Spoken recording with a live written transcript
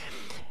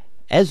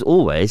As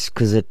always,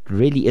 because it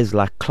really is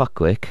like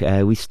clockwork,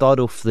 we start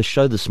off the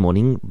show this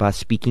morning by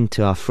speaking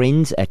to our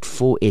friends at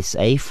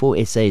 4SA.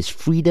 4SA is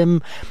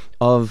Freedom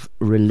of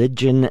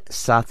Religion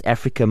South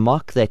Africa.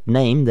 Mark that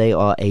name. They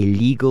are a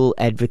legal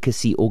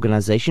advocacy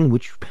organization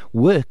which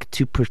work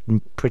to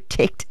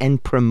protect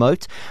and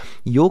promote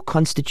your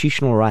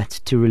constitutional right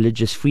to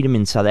religious freedom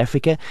in South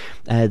Africa.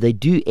 They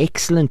do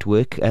excellent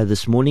work.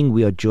 This morning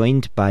we are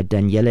joined by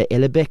Daniela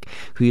Ellerbeck,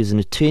 who is an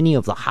attorney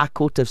of the High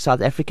Court of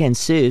South Africa and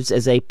serves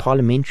as a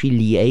parliamentary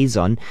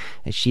liaison.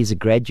 She is a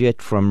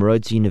graduate from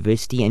Rhodes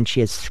University and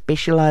she has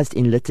specialized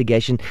in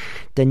litigation.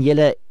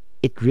 Daniela,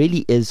 it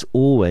really is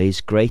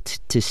always great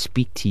to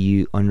speak to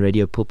you on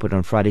Radio Pulpit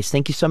on Fridays.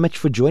 Thank you so much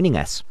for joining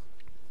us.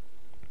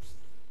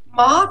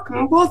 Mark,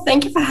 well,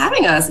 thank you for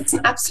having us. It's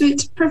an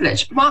absolute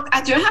privilege. Mark,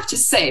 I do have to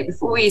say,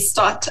 before we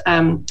start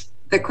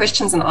the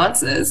questions and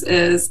answers,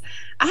 is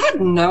I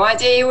had no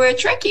idea you were a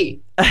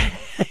Trekkie.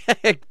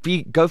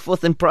 Go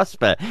forth and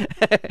prosper.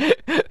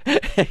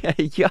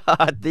 Yeah,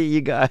 there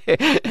you go.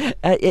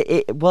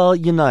 Well,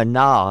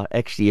 now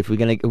actually, if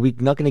we're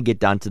not gonna get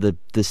down to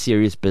the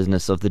serious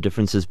business of the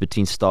differences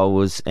between Star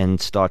Wars and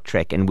Star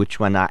Trek and which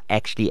one I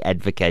actually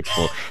advocate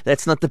for.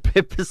 That's not the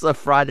purpose of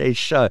Friday's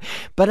show.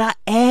 But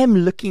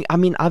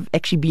I've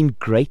actually been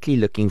greatly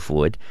looking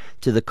forward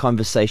to the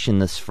conversation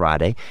this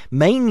Friday,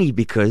 mainly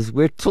because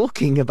we're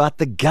talking about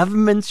the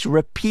government's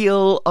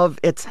repeal of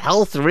its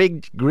health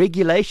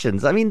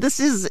regulations. I mean, this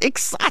is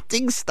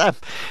exciting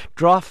stuff.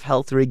 Draft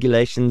health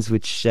regulations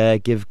which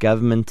give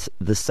government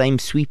the same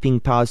sweeping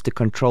powers to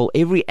control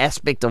every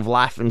aspect of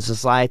life and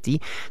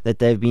society that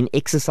they've been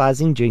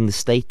exercising during the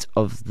state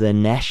of the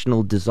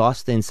national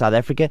disaster in South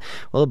Africa.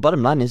 Well, the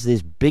bottom line is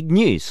there's big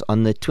news.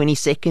 On the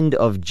 22nd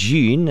of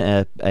June,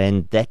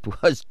 and that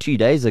was 2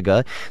 days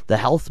ago, the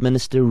health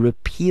minister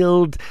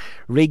repealed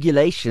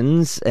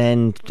regulations,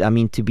 and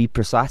to be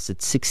precise,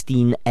 it's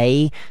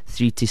 16A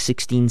through to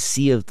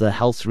 16C of the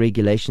Health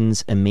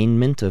Regulations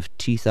Amendment of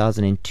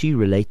 2002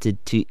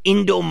 related to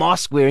indoor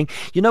mask wearing.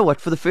 You know what?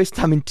 For the first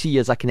time in 2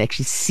 years, I can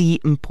actually see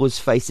Mpo's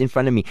face in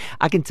front of me.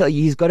 I can tell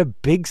you he's got a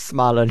big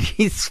smile on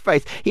his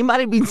face. He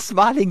might have been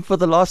smiling for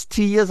the last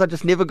 2 years. I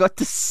just never got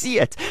to see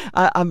it.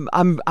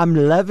 I'm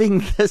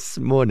loving this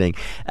morning.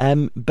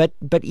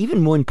 But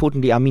even more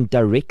importantly,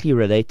 directly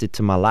related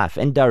to my life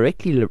and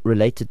directly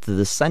related to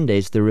the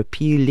Sundays, the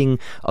repealing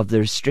of the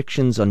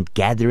restrictions on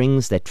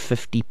gatherings, that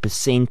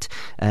 50%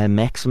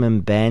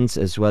 maximum bans,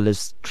 as well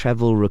as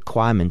travel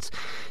requirements.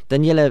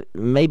 Daniela,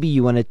 maybe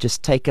you want to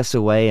just take us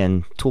away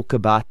and talk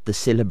about the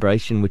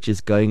celebration which is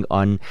going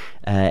on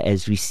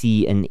as we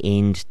see an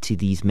end to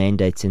these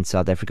mandates in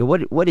South Africa.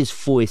 What is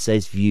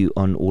 4SA's view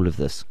on all of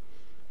this?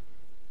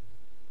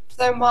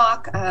 So,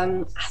 Mark,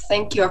 I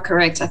think you're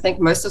correct. I think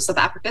most of South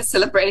Africa is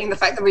celebrating the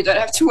fact that we don't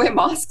have to wear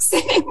masks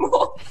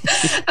anymore.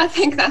 I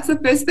think that's the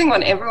first thing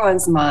on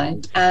everyone's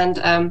mind.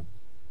 And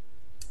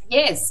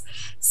yes,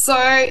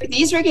 so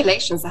these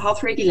regulations, the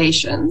health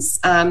regulations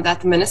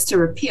that the minister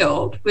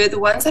repealed, were the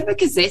ones that were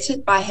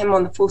gazetted by him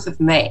on the 4th of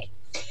May.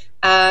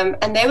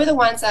 And they were the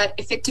ones that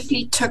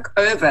effectively took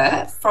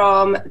over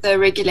from the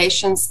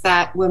regulations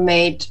that were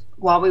made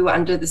while we were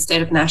under the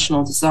state of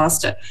national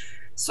disaster.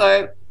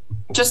 So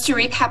just to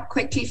recap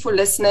quickly for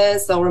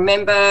listeners, they'll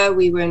remember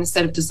we were in a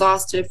state of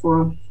disaster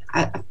for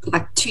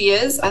like 2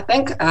 years, I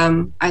think.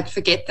 I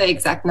forget the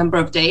exact number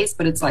of days,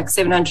 but it's like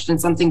 700 and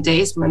something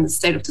days we're in the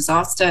state of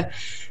disaster.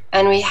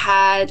 And we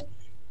had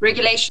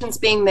regulations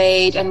being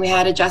made and we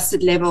had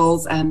adjusted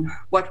levels and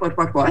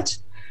what.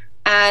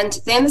 And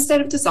then the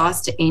state of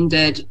disaster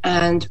ended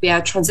and we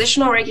had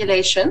transitional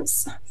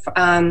regulations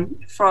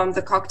from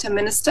the Cogta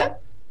minister,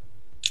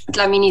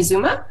 Dlamini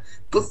Zuma,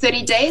 for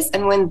 30 days.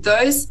 And when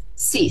those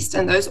ceased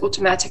and those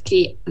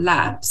automatically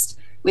lapsed,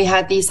 we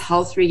had these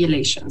health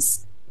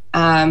regulations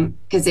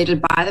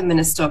gazetted by the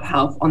Minister of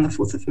Health on the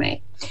 4th of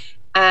May.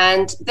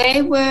 And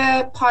they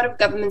were part of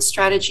government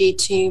strategy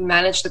to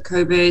manage the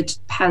COVID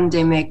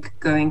pandemic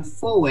going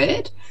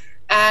forward.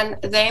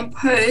 And they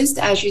imposed,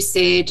 as you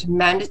said,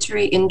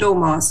 mandatory indoor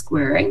mask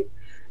wearing,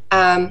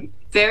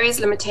 various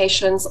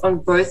limitations on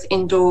both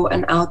indoor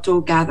and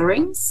outdoor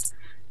gatherings.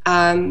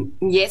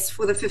 Yes,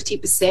 for the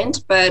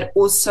 50%, but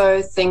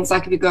also things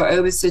like if you go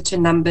over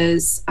certain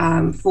numbers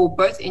for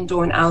both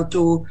indoor and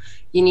outdoor,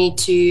 you need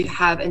to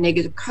have a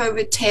negative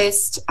COVID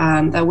test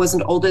that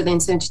wasn't older than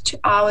 72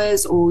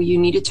 hours, or you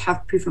needed to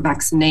have proof of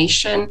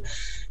vaccination.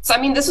 So,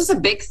 this was a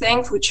big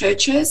thing for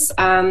churches,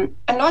 and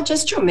not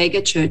just your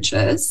mega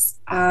churches,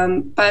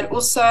 but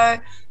also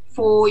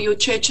for your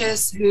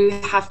churches who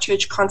have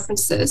church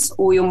conferences,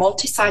 or your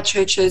multi-site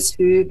churches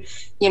who,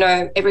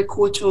 every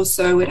quarter or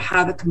so would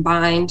have a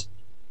combined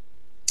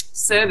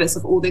service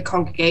of all their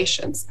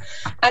congregations.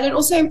 And it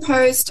also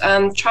imposed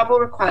travel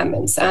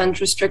requirements and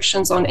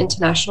restrictions on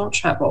international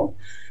travel.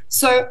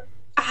 So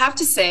I have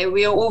to say,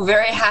 we are all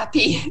very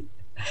happy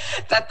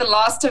that the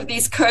last of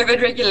these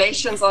COVID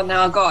regulations are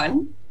now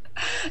gone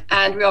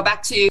and we are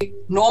back to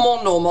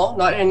normal,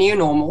 not a new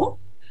normal.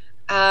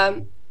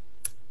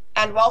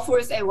 And while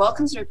 4SA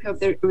welcomes the repeal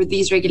of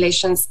these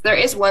regulations, there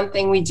is one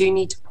thing we do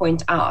need to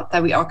point out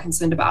that we are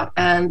concerned about.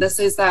 And this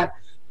is that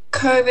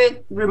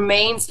COVID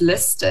remains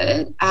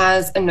listed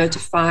as a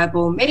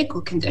notifiable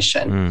medical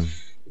condition.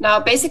 Now,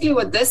 basically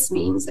what this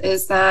means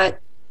is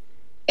that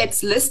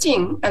its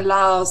listing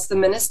allows the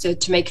minister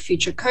to make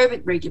future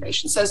COVID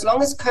regulations. So as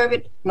long as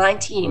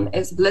COVID-19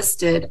 is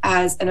listed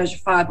as a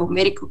notifiable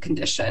medical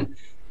condition,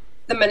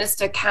 the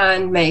minister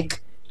can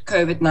make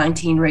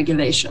COVID-19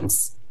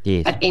 regulations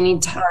at any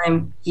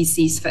time he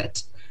sees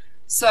fit.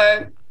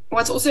 So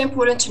what's also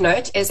important to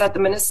note is that the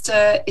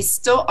minister is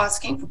still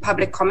asking for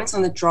public comments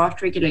on the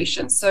draft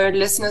regulations. So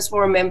listeners will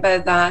remember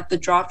that the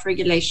draft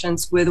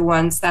regulations were the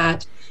ones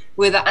that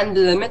were the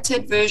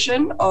unlimited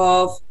version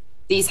of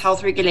these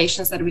health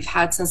regulations that we've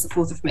had since the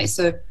 4th of May.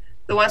 So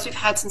the ones we've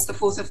had since the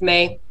 4th of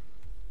May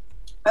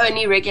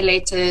only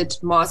regulated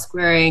mask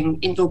wearing,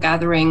 indoor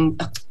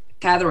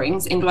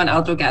gatherings, indoor and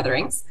outdoor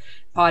gatherings,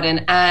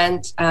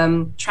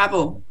 and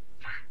travel.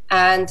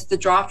 And the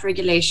draft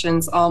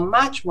regulations are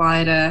much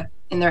wider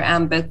in their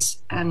ambit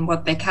and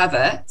what they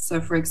cover.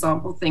 So, for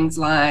example, things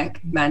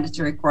like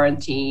mandatory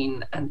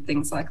quarantine and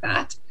things like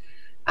that,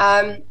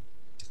 and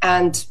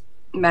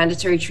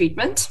mandatory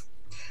treatment,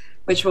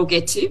 which we'll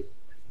get to.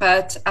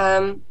 But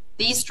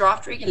these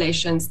draft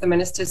regulations, the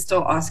minister is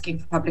still asking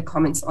for public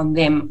comments on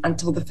them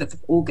until the 5th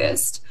of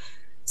August.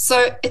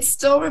 So it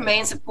still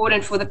remains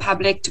important for the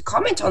public to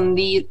comment on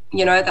the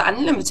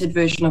unlimited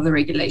version of the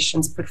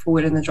regulations put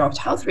forward in the draft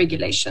health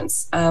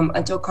regulations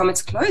until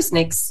comments close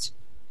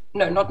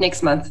not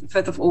next month,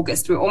 5th of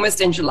August. We're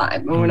almost in July,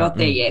 but we're not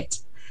there yet.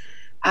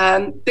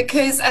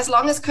 Because as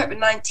long as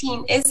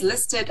COVID-19 is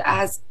listed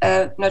as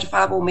a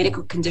notifiable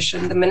medical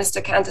condition, the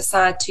minister can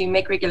decide to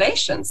make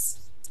regulations.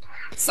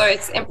 So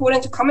it's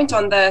important to comment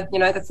on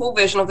the full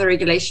version of the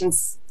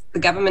regulations the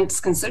government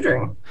is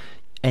considering.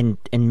 And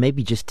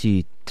maybe just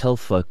to tell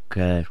folk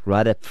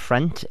right up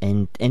front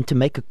and to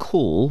make a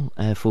call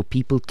for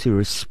people to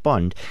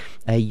respond,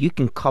 you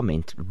can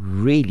comment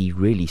really,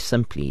 really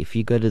simply. If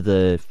you go to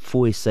the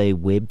 4SA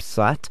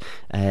website,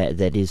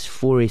 that is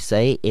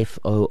 4SA,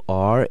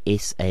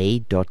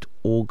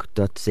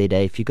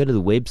 forsa.org.za. If you go to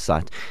the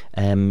website,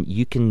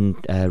 you can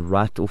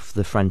write off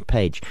the front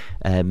page,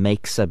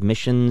 make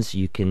submissions.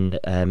 You can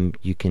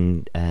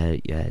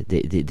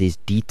there's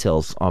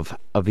details of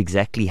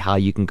exactly how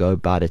you can go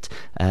about it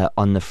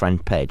on the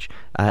front page.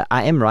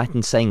 I am right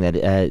in saying that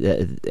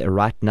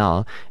right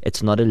now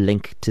it's not a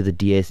link to the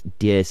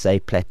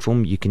DSA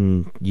platform. You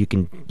can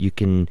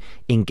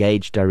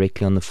engage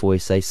directly on the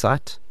 4SA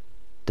site,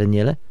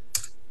 Daniela.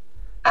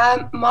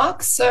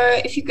 Mark, so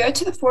if you go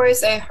to the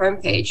 4SA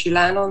homepage, you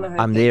land on the homepage.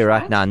 I'm there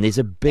right now, and there's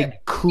a big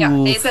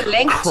cool there's a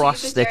link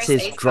cross that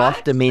says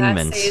draft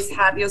amendments that says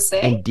have your say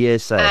and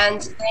DSA.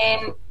 And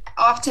then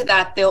after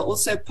that, they'll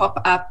also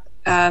pop up,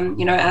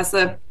 as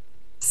the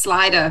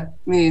slider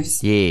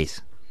moves.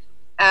 Yes.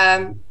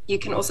 You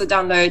can also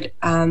download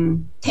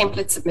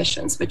template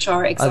submissions, which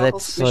are example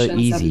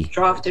submissions that we've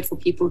drafted for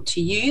people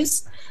to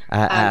use.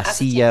 I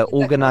see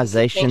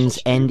organizations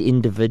and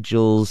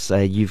individuals.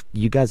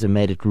 You guys have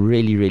made it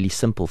really, really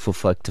simple for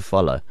folk to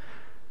follow.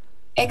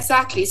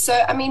 Exactly. So,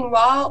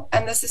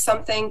 and this is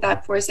something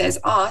that 4SA has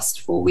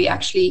asked for, we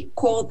actually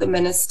called the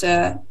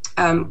minister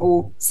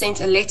or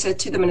sent a letter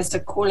to the minister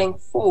calling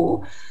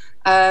for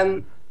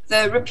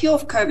the repeal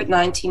of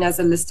COVID-19 as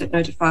a listed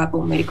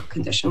notifiable medical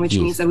condition, which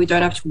means that we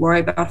don't have to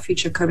worry about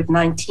future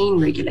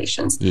COVID-19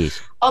 regulations.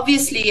 Yes.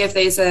 Obviously, if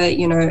there's a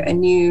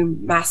new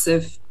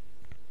massive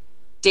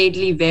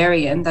deadly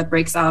variant that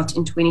breaks out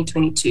in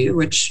 2022,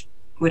 which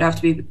would have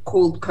to be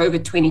called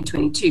COVID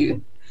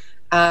 2022,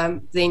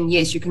 then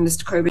yes, you can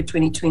list COVID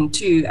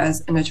 2022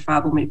 as a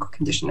notifiable medical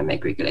condition and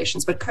make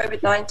regulations. But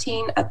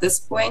COVID-19 at this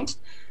point,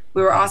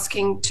 we were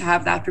asking to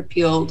have that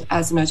repealed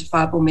as a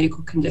notifiable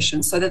medical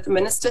condition so that the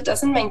minister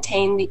doesn't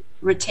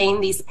retain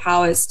these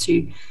powers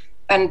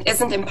and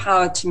isn't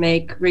empowered to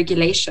make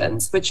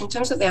regulations, which in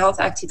terms of the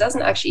Health Act, he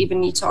doesn't actually even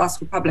need to ask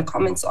for public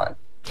comments on.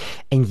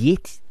 And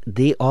yet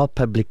there are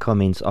public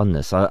comments on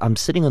this. I'm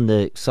sitting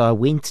on so I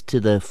went to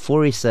the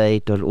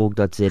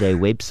 4sa.org.za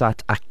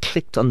website. I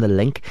clicked on the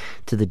link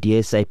to the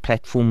DSA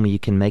platform where you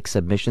can make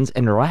submissions.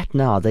 And right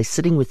now they're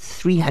sitting with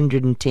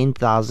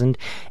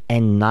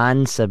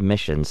 310,009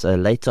 submissions.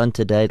 Later on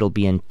today it'll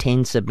be in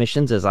 10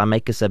 submissions as I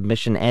make a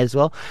submission as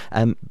well.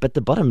 But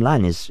the bottom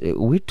line is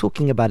we're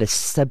talking about a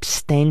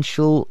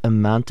substantial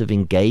amount of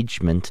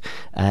engagement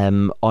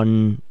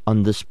on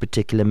this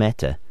particular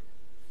matter.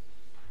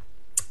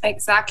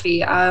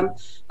 Exactly,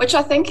 which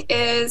I think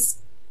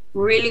is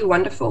really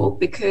wonderful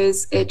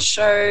because it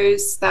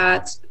shows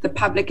that the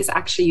public is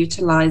actually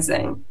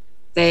utilizing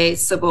their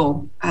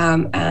civil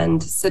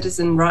and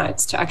citizen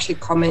rights to actually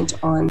comment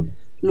on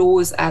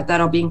laws that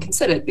are being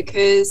considered,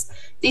 because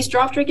these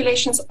draft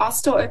regulations are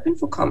still open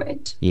for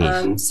comment.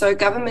 Yes. So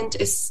government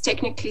is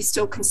technically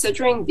still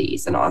considering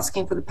these and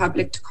asking for the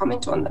public to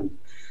comment on them.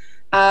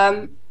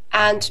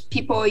 And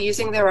people are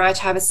using their right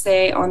to have a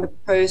say on the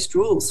proposed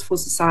rules for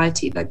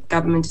society that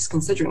government is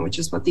considering, which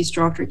is what these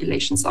draft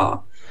regulations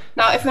are.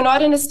 Now, if we're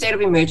not in a state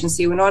of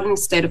emergency, we're not in a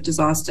state of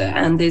disaster,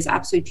 and there's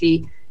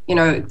absolutely,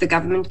 the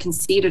government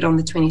conceded on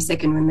the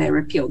 22nd when they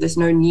repealed. There's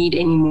no need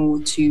anymore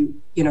to,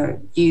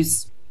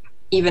 use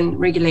even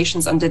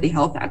regulations under the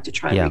Health Act to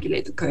try and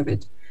regulate the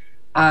COVID.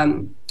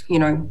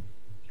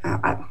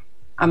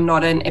 I'm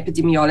not an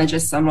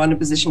epidemiologist, so I'm not in a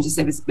position to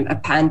say it's been a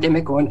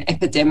pandemic or an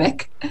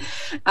epidemic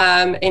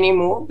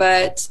anymore.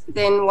 But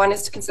then one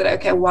is to consider,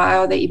 okay, why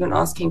are they even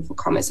asking for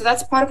comment? So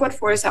that's part of what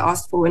 4SA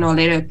asked for in our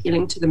letter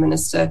appealing to the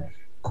minister,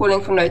 calling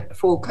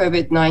for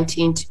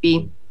COVID-19 to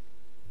be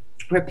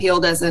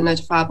repealed as a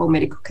notifiable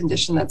medical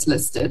condition that's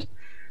listed.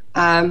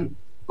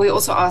 We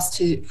also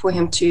asked for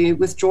him to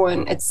withdraw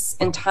in its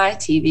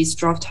entirety these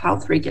draft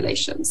health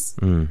regulations.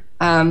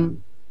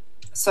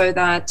 So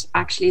that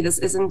actually this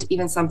isn't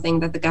even something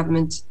that the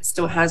government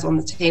still has on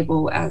the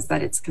table as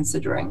that it's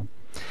considering.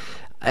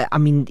 I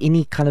mean,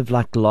 any kind of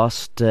like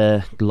last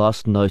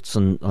notes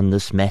on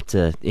this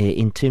matter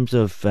in terms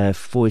of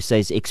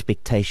 4SA's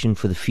expectation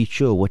for the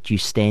future, or what you're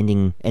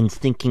standing and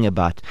thinking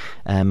about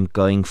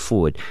going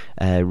forward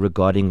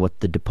regarding what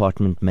the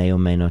department may or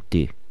may not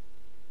do?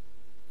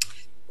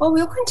 Well,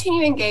 we'll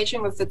continue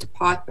engaging with the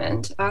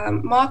department.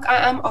 Mark,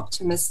 I am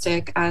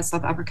optimistic as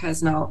South Africa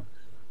is now.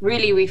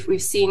 Really,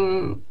 we've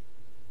seen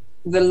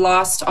the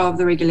last of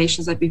the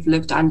regulations that we've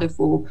lived under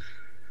for,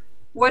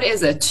 what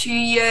is it, 2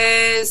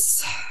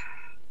 years,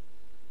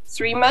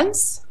 3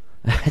 months?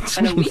 It's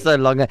been so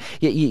long.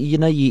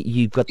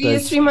 You've got 2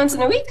 years, 3 months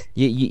and a week.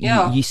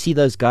 You see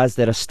those guys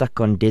that are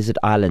stuck on desert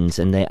islands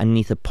and they're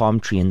underneath a palm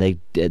tree and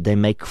they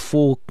make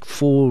four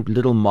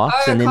little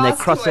marks and then they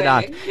cross it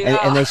out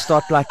and they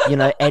start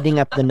adding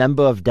up the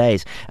number of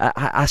days.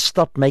 I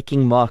stopped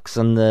making marks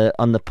on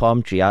the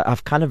palm tree.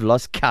 I've kind of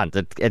lost count.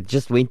 It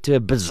just went to a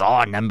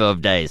bizarre number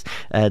of days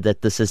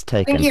that this has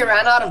taken. I think you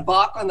ran out of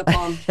bark on the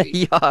palm tree.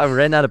 Yeah, I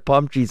ran out of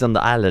palm trees on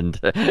the island.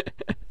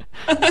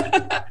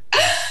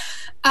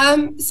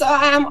 So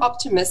I am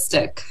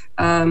optimistic,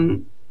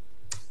 that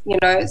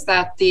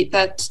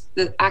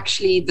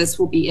actually this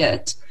will be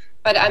it.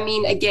 But I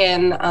mean,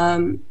 again,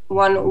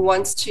 one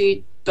wants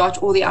to dot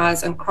all the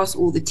I's and cross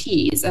all the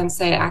T's and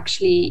say,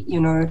 actually,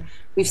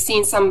 we've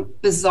seen some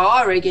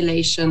bizarre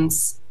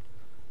regulations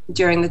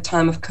during the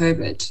time of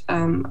COVID.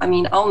 I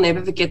mean, I'll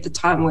never forget the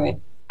time where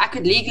I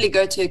could legally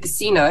go to a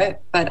casino,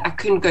 but I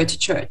couldn't go to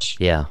church.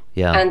 Yeah.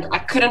 And I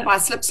couldn't buy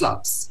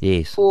slip-slops.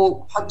 Yes.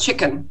 Or hot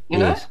chicken,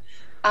 Yes.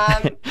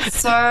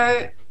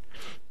 So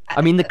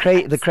I mean, the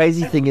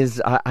crazy thing is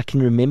I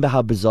can remember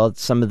how bizarre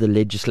some of the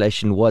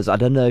legislation was. I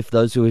don't know if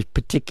those were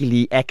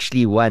particularly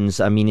actually ones,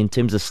 I mean, in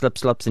terms of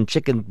slip-slops and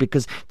chicken,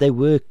 because they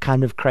were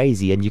kind of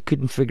crazy and you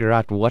couldn't figure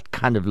out what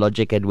kind of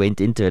logic had went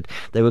into it.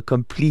 They were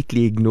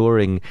completely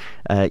ignoring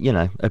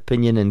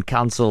opinion and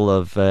counsel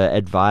of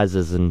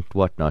advisors and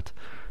whatnot.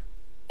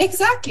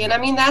 Exactly. And I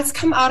mean, that's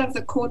come out of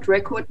the court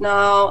record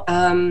now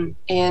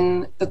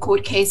in the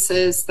court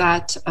cases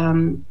that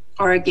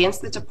are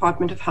against the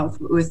Department of Health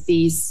with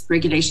these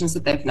regulations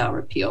that they've now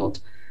repealed,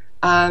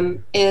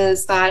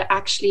 is that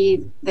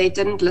actually they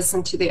didn't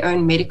listen to their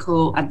own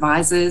medical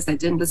advisors, they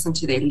didn't listen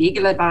to their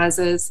legal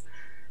advisors.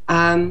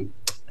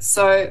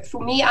 So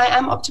for me, I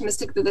am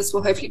optimistic that this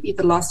will hopefully be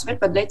the last of it,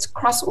 but let's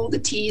cross all the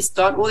T's,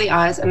 dot all the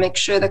I's, and make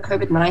sure that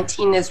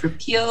COVID-19 is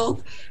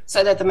repealed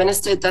so that the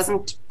minister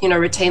doesn't,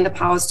 retain the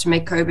powers to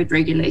make COVID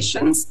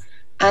regulations.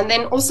 And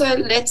then also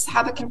let's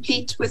have a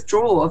complete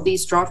withdrawal of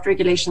these draft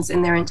regulations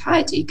in their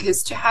entirety,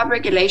 because to have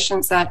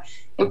regulations that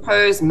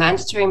impose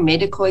mandatory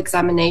medical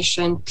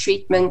examination,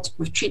 treatment,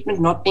 with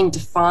treatment not being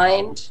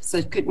defined, so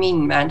it could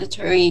mean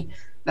mandatory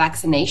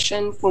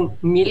vaccination for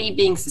merely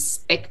being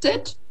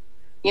suspected,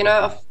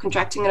 of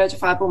contracting a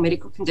notifiable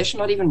medical condition,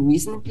 not even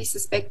reasonably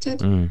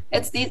suspected.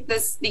 It's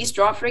these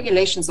draft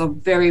regulations are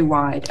very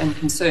wide and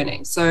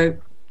concerning. So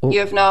you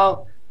have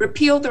now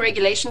repealed the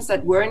regulations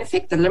that were in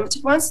effect, the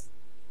limited ones,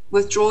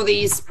 withdraw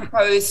these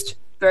proposed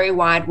very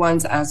wide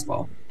ones as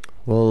well.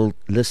 Well,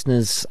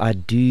 listeners, I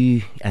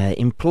do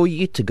implore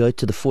you to go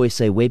to the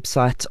 4SA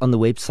website, on the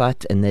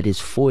website, and that is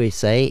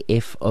 4SA,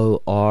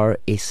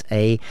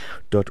 forsa.org.za.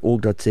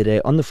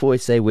 On the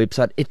 4SA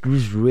website, it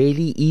was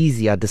really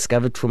easy. I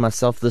discovered for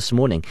myself this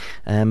morning.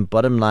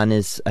 Bottom line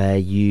is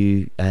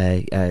you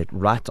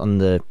write on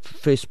the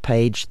first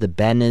page, the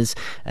banners,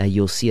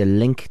 you'll see a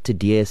link to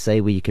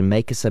DSA where you can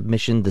make a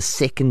submission. The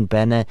second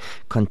banner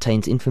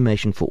contains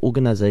information for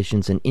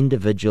organizations and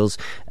individuals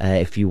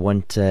if you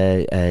want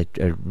a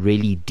really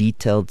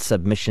detailed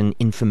submission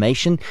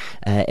information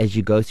as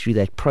you go through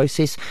that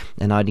process,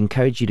 and I'd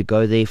encourage you to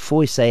go there.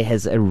 4SA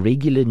has a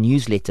regular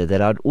newsletter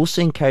that I'd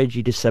also encourage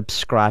you to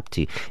subscribe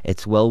to.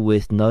 It's well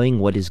worth knowing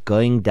what is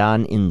going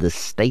down in the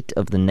state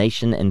of the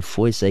nation, and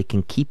 4SA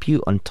can keep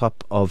you on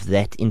top of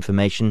that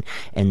information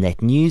and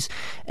that news.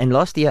 And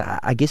lastly,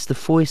 I guess the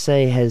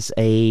 4SA has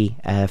a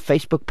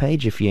Facebook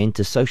page if you're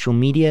into social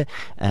media,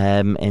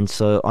 and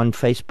so on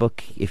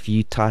Facebook, if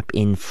you type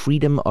in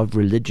Freedom of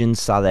Religion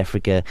South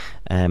Africa,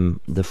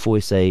 the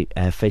always say,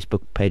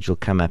 Facebook page will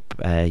come up.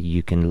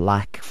 You can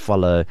like,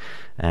 follow,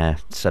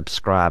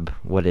 subscribe,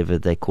 whatever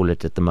they call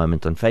it at the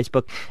moment on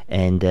Facebook,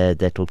 and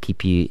that will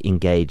keep you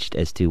engaged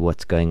as to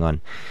what's going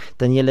on.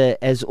 Daniela,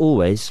 as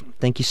always,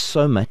 thank you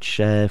so much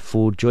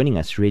for joining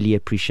us. Really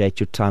appreciate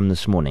your time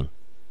this morning.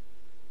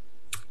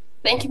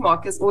 Thank you,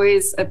 Mark. It's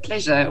always a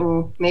pleasure,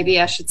 or maybe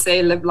I should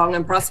say live long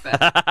and prosper.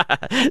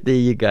 There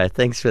you go.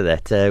 Thanks for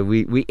that.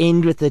 We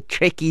end with a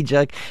Trekkie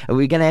joke.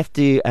 We're going to have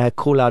to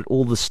call out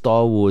all the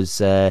Star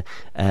Wars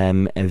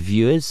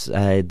viewers,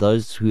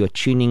 those who are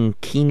tuning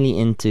keenly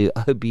into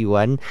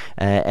Obi-Wan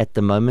at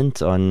the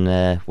moment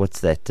on, what's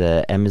that,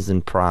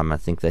 Amazon Prime, I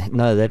think.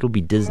 That'll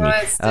be Disney. No,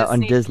 it's Disney on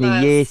Disney,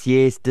 Plus.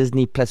 yes,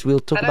 Disney Plus. We'll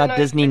talk about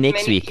Disney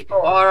next week.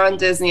 People are on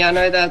Disney. I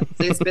know that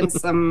there's been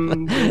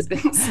some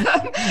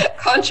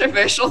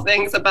controversial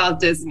things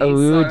about Disney.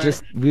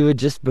 We were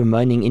just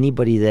bemoaning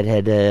anybody that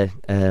had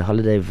a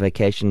holiday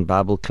vacation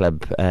Bible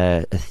club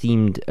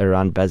themed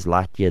around Buzz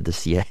Lightyear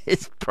this year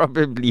is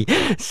probably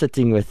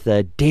sitting with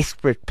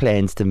desperate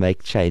plans to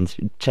make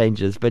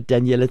changes. But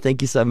Daniela,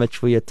 thank you so much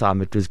for your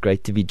time. It was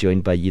great to be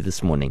joined by you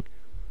this morning.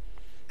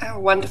 Oh,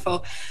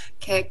 wonderful.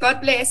 Okay, God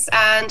bless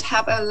and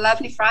have a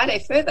lovely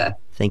Friday further.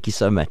 Thank you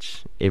so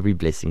much. Every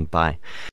blessing. Bye.